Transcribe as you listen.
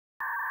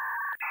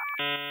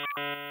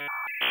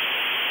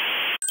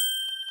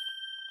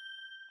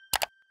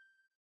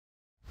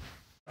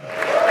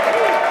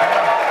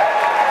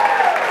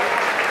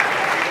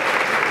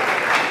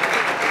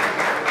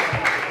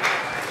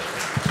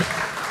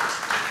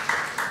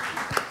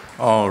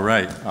All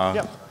right.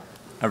 Yep.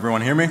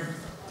 Everyone hear me? Do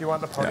you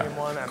want the podium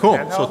one? And Cool.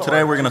 handheld, So today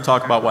or- we're going to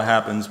talk about what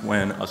happens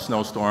when a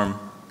snowstorm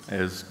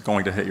is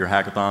going to hit your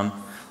hackathon.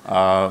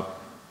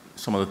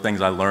 Some of the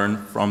things I learned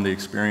from the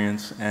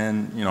experience,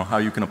 and how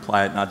you can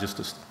apply it, not just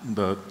to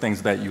the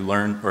things that you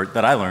learned or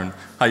that I learned,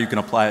 how you can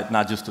apply it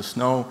not just to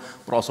snow,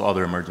 but also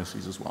other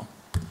emergencies as well.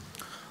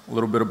 A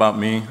little bit about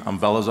me. I'm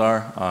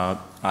Velizar.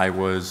 I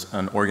was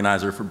an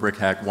organizer for Brick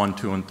Hack 1,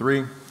 2, and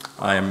 3.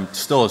 I am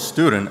still a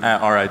student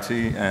at RIT,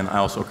 and I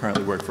also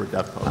currently work for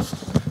Devpost.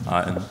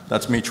 And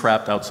that's me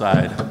trapped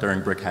outside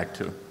during Brick Hack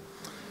 2.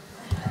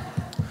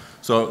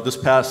 So this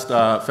past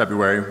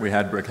February, we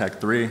had Brick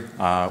Hack 3.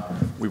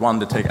 We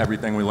wanted to take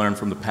everything we learned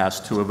from the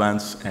past 2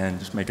 events and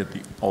just make it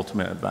the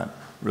ultimate event.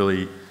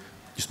 Really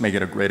just make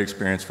it a great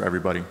experience for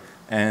everybody.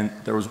 And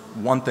there was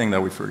one thing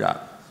that we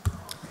forgot.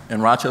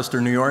 In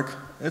Rochester, New York,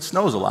 it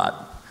snows a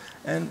lot.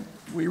 And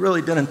we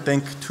really didn't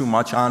think too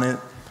much on it.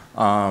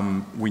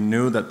 We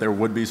knew that there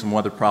would be some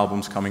weather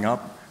problems coming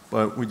up,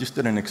 but we just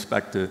didn't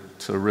expect it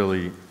to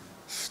really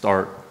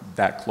start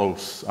that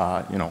close,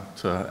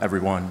 to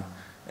everyone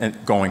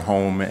and going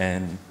home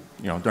and,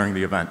 during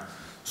the event.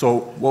 So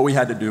what we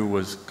had to do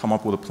was come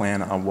up with a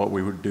plan on what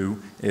we would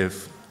do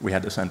if we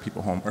had to send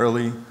people home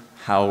early,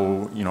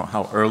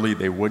 how early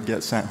they would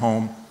get sent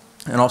home,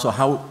 and also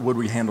how would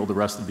we handle the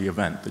rest of the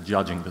event, the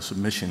judging, the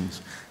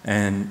submissions,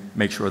 and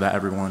make sure that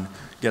everyone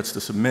gets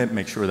to submit,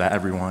 make sure that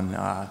everyone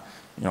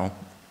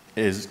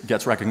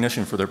gets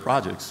recognition for their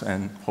projects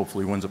and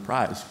hopefully wins a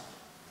prize.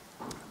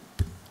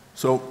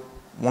 So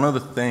one of the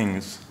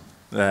things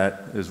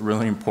that is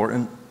really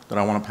important that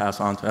I want to pass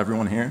on to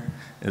everyone here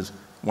is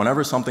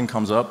whenever something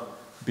comes up,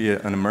 be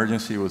it an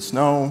emergency with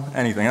snow,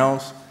 anything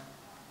else,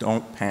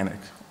 don't panic.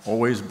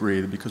 Always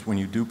breathe, because when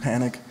you do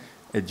panic,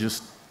 it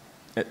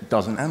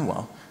doesn't end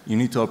well. You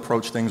need to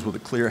approach things with a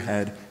clear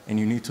head, and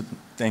you need to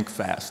think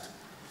fast.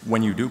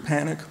 When you do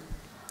panic,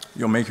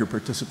 you'll make your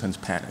participants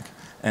panic.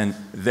 And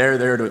they're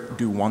there to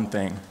do one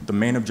thing. The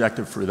main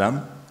objective for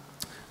them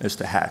is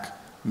to hack,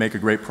 make a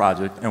great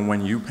project. And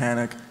when you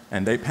panic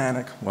and they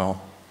panic,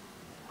 well,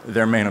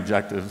 their main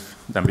objective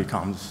then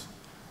becomes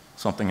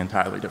something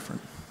entirely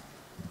different.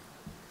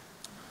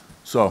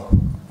 So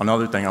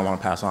another thing I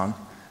want to pass on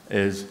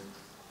is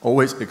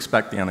always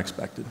expect the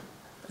unexpected.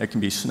 It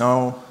can be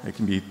snow, it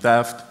can be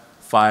theft,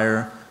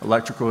 fire,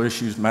 electrical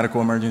issues,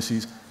 medical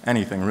emergencies,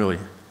 anything really.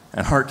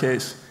 In our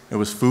case, it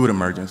was food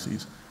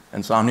emergencies.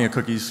 Insomnia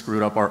Cookies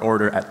screwed up our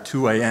order at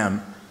 2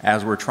 a.m.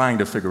 as we're trying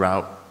to figure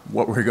out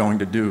what we're going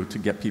to do to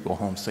get people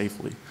home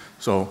safely.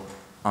 So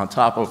on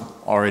top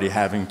of already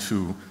having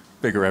to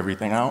figure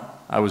everything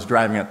out, I was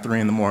driving at 3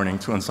 in the morning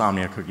to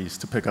Insomnia Cookies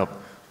to pick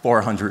up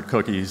 400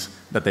 cookies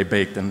that they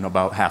baked in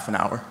about half an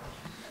hour.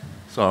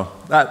 So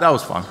that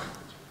was fun.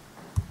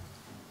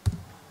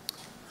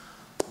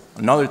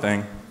 Another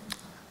thing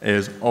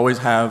is always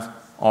have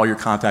all your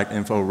contact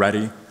info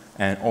ready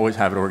and always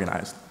have it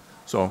organized.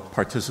 So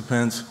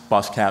participants,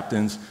 bus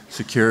captains,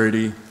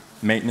 security,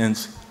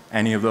 maintenance,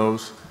 any of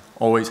those,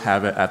 always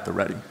have it at the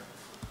ready.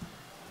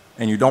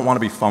 And you don't want to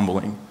be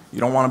fumbling. You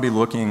don't want to be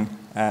looking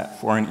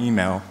for an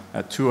email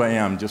at 2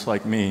 a.m. just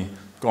like me,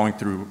 going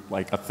through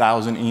like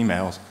 1,000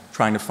 emails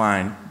trying to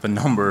find the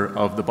number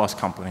of the bus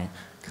company,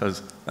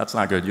 because that's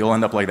not good. You'll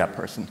end up like that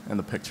person in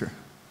the picture.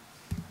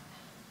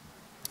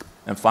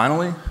 And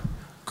finally,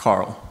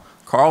 Carl.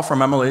 Carl from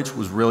MLH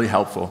was really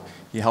helpful.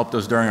 He helped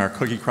us during our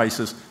cookie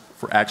crisis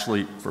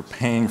for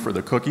paying for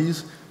the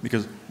cookies,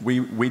 because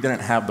we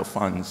didn't have the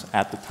funds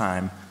at the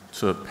time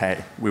to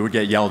pay. We would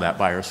get yelled at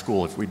by our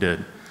school if we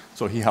did.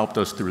 So he helped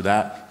us through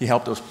that. He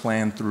helped us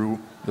plan through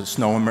the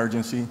snow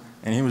emergency,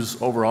 and he was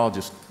overall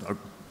just a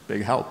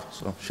big help.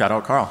 So shout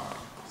out Carl.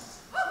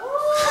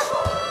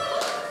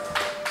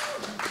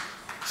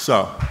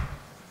 So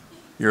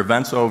your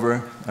event's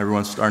over,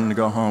 everyone's starting to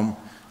go home,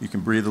 you can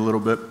breathe a little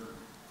bit,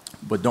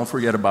 but don't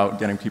forget about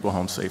getting people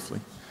home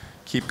safely.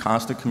 Keep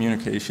constant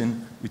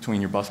communication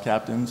between your bus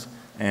captains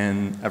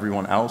and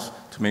everyone else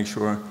to make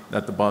sure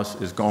that the bus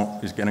is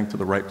getting to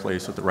the right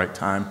place at the right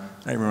time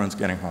and everyone's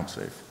getting home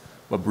safe.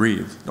 But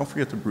breathe. Don't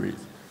forget to breathe.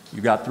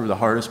 You got through the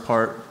hardest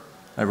part.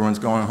 Everyone's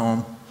going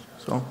home,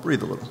 so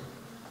breathe a little.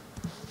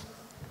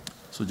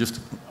 So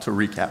just to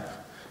recap,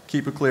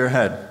 keep a clear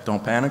head.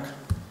 Don't panic.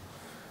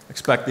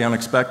 Expect the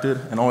unexpected,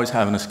 and always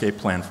have an escape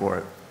plan for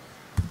it.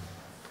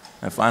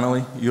 And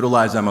finally,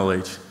 utilize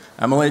MLH.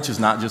 MLH is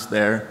not just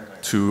there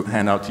to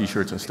hand out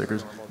t-shirts and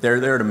stickers. They're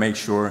there to make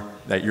sure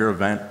that your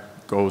event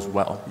goes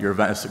well. Your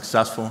event is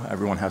successful,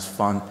 everyone has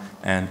fun,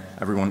 and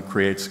everyone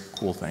creates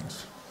cool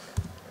things.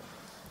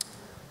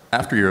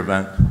 After your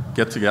event,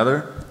 get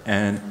together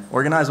and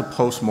organize a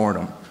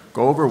post-mortem.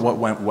 Go over what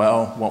went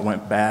well, what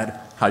went bad,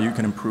 how you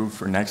can improve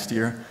for next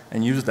year,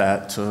 and use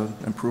that to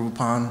improve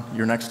upon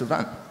your next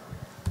event.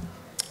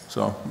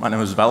 So my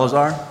name is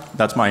Velizar.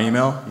 That's my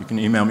email. You can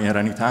email me at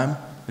any time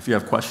if you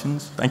have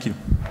questions. Thank you.